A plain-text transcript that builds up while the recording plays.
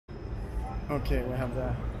Okay, we have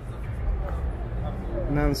the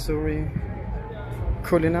Mansory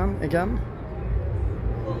Cullinan again,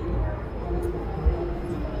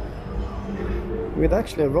 with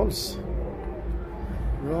actually a Rolls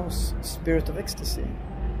Spirit of Ecstasy.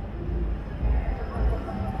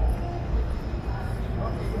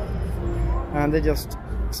 And they just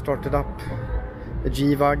started up a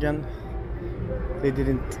G-Wagon. They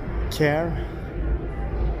didn't care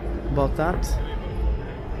about that.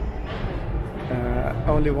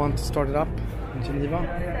 Only want to start it up in Geneva.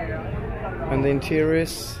 And the interior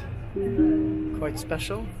is quite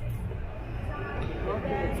special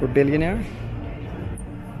for Billionaire.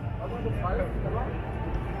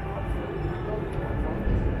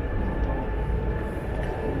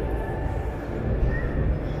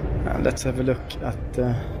 And let's have a look at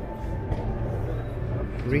the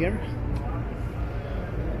rear.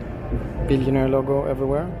 Billionaire logo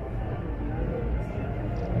everywhere.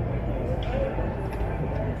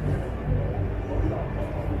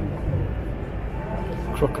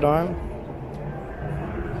 Crocodile.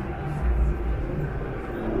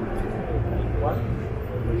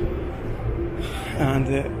 And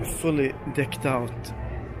the fully decked out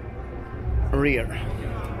rear.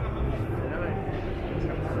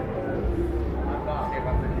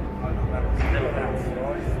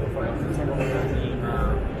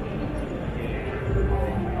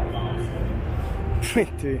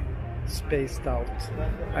 Pretty spaced out,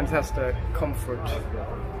 and it has the comfort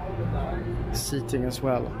seating as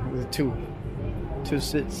well, with two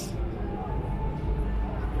seats.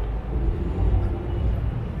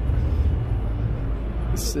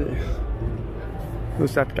 Let's see,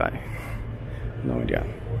 who's that guy? No idea.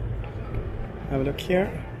 Have a look here.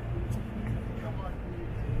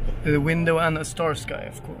 The window and a star sky,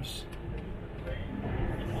 of course.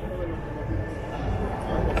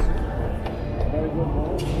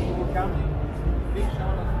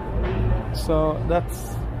 So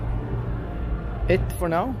that's it for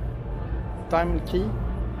now. Time key.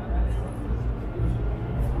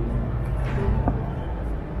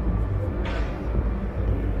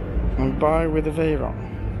 And buy with the Veyron.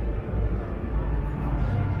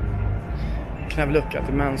 Can have a look at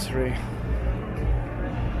the Mansory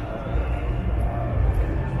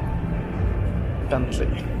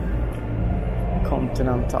Bentley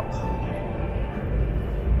Continental.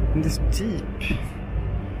 And this deep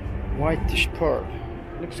whitish pearl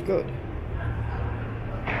looks good.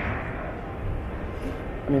 I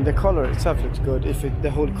mean, the color itself looks good if the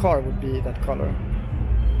whole car would be that color.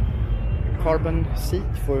 Carbon seat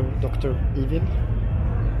for Dr. Evil.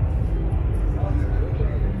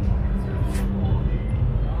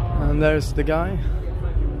 And there's the guy.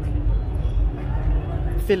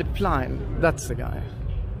 Philip Klein, that's the guy.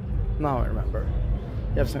 Now I remember.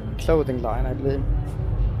 He has a clothing line, I believe.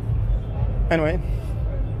 Anyway,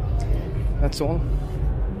 that's all.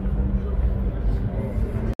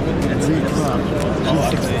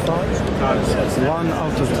 G65, 1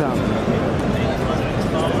 out of 10.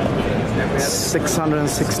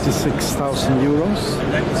 666,000 euros.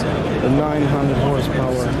 900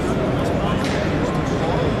 horsepower.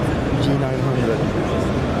 G900.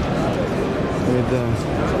 With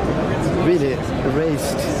really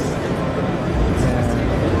raised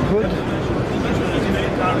hood.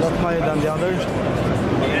 A lot higher than the other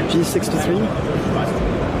G63.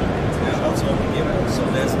 So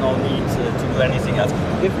there's no need to do anything else.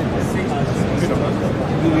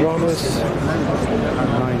 Brabus 900.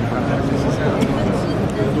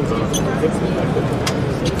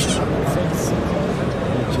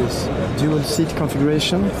 Which is dual seat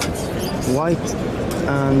configuration, white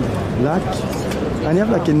and black, and you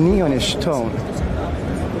have like a neonish tone.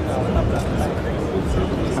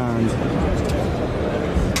 And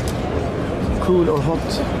cool or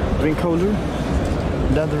hot drink holder,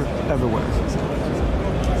 leather everywhere.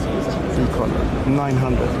 E-color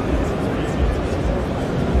 900.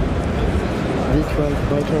 V12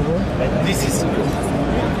 bi-turbo. This is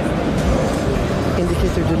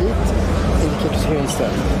Indicator delete. Indicators here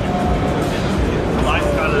instead.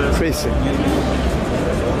 Crazy.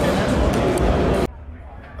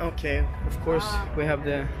 Okay, of course we have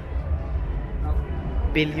the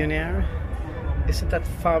Billionaire. Isn't that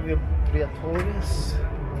Fabio Briatore's?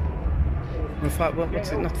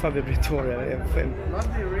 What's it? Not Fabio Briatore.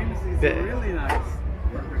 Really nice.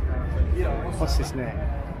 What's his name?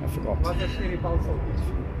 I forgot.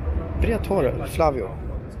 Briatore, Flavio.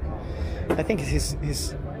 I think it's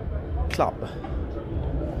his club.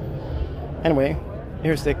 Anyway,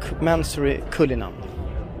 here's the Mansory Cullinan.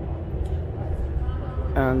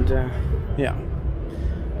 And yeah,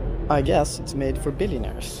 I guess it's made for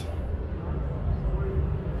billionaires.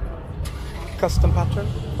 custom pattern.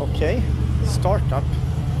 Okay, startup.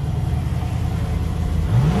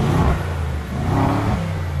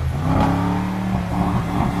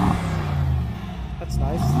 That's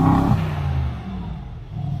nice.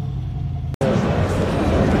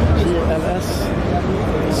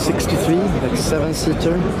 GLS63, like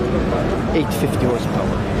 7-seater, 850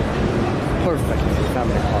 horsepower. Perfect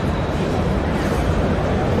family car.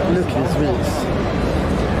 Look at these wheels.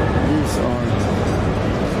 These are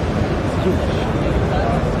huge.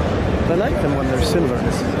 I like them when they're silver.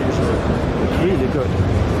 It's really good.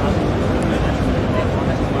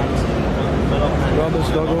 Brabus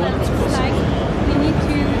logo. Like we need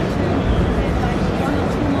to like 1 or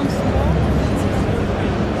 2 months more.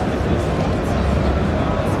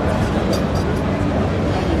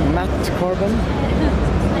 Matte carbon.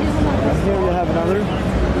 And here you have another.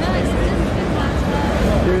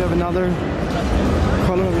 Here you have another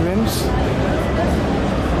color of the rims.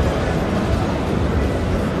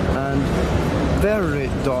 And very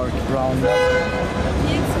dark brown.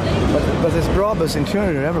 But there's Brabus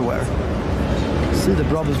interior everywhere. See the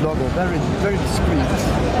Brabus logo, very, very discreet.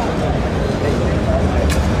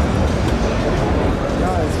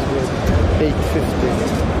 Nice with 850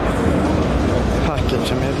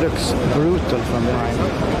 package. I mean, it looks brutal from behind.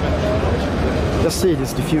 Just see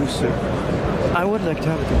this diffuser. I would like to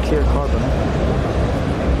have it in clear carbon,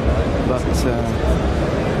 but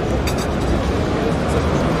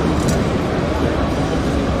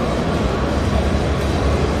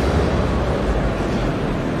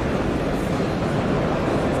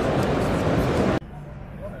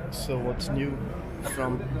so what's new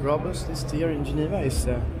from Brabus this year in Geneva is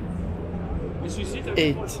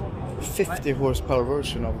 850 horsepower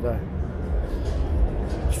version of the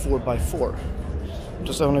 4x4. It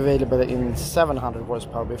was only available in 700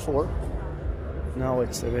 horsepower before. Now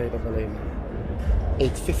it's available in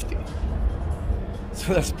 850.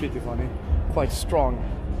 So that's pretty funny. Quite strong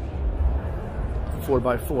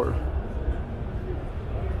 4x4.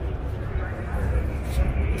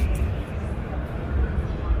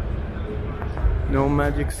 No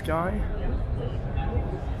magic sky.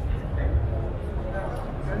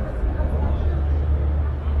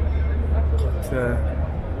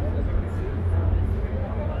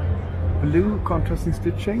 Blue contrasting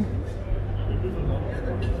stitching.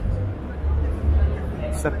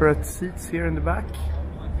 Separate seats here in the back.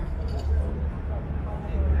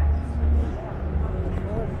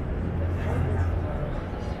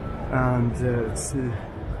 And let's see.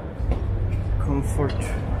 Comfort.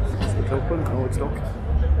 Is it open? Oh, it's locked.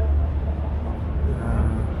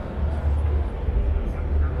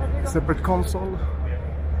 Separate console.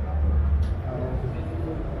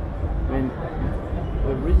 I mean,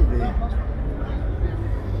 the really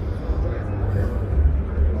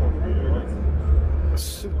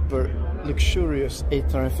super luxurious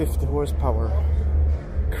 850 horsepower,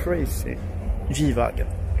 crazy G-Wagon.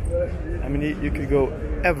 I mean, you could go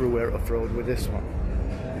everywhere off-road with this one.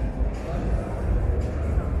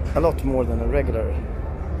 A lot more than a regular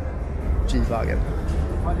G-Wagon.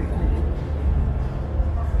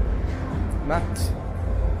 Matte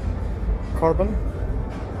carbon.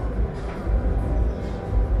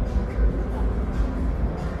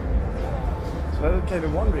 So I was kind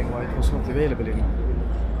of wondering why it was not available in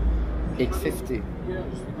 850.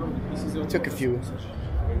 It took a few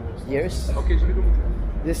years.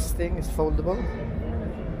 This thing is foldable,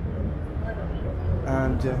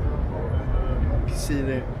 and you can see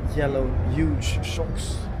the yellow huge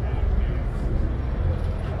shocks,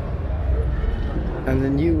 and the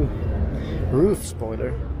new roof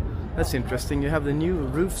spoiler. That's interesting. You have the new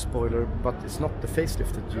roof spoiler, but it's not the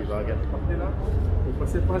facelifted G-Wagon.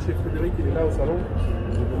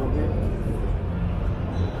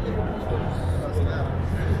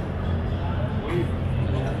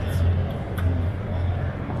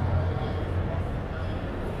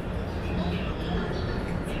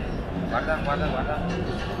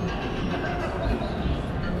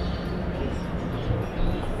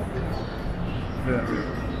 Very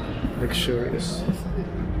luxurious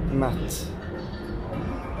matte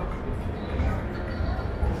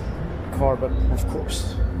carbon, of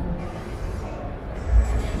course.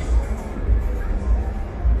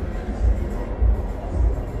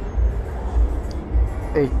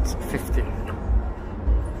 $850.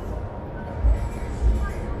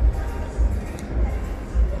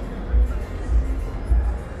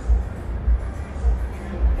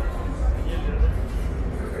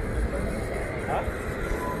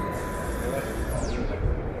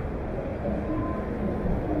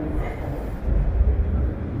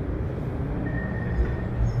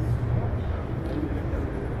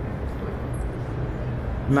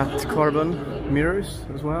 Matte carbon mirrors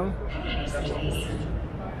as well.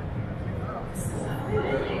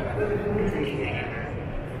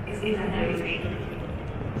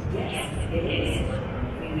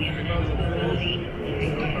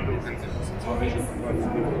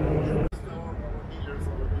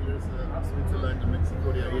 Switzerland and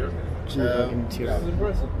Mexico, they are here. G-Wagon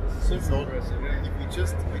Impressive. Super So impressive, yeah. we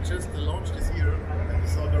just launched this year, and we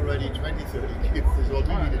sold already 20-30 kits. This is what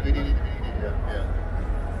we needed. We needed. Yeah.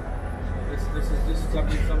 This is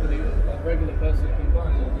something somebody, a regular person can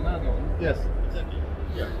buy as an add-on. Yes, exactly.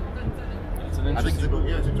 Yeah. It's an I think it's interesting. good.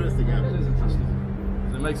 Yeah, it's interesting. Yeah. It is interesting.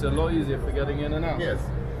 It makes it a lot easier for getting in and out. Yes.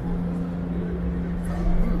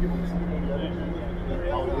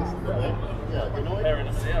 How it is in the back? Yeah, you know it? Fair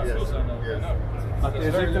enough. Yeah, of course I know. Yes.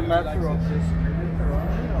 It's very limited access.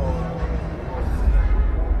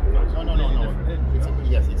 No. It's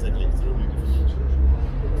yes, exactly. It's a really different feature.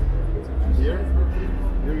 Here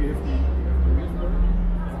you have the wheel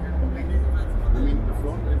completely. I mean, the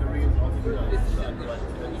front and the rear is also the side.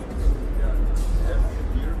 Yes,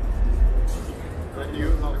 here. And you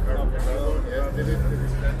have the carbon. Yes, this is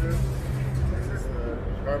standard. This is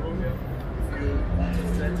carbon. If you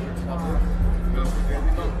just set it cover, yes,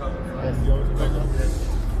 you also kind of yes.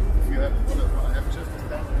 If you have just a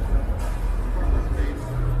standard space,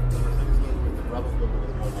 with the Brabus logo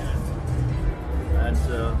as well. And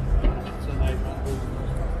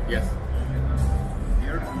yes,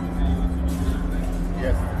 here.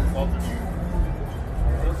 Yes, it's also new.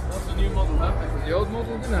 That's a new model, huh? Because the old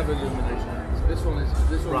model didn't have illumination. So this one.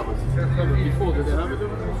 Brabus. Before, did it have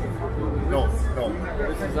illumination? No. This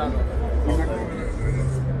is that one.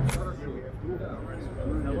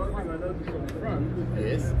 Now, one thing I noticed on the front.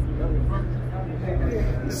 Yes.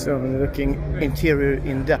 So we're looking interior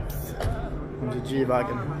in depth on the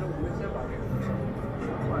G-Wagon.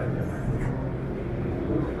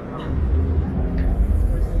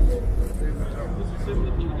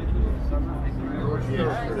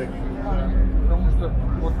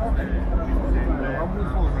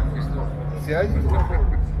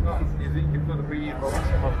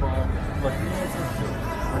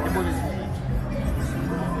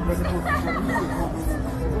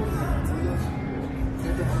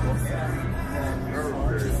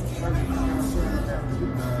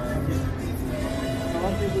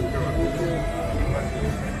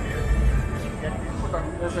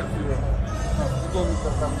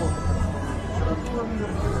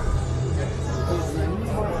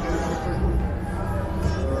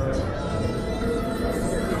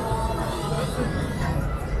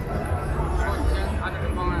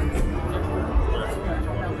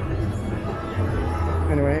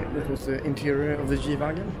 Anyway, that was the interior of the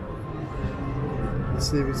G-Wagon. Let's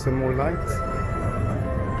see with some more light.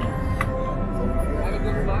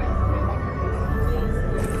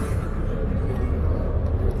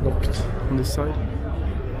 Locked on this side.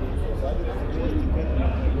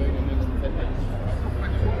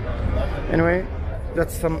 Anyway,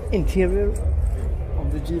 that's some interior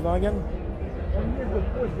of the G-Wagon.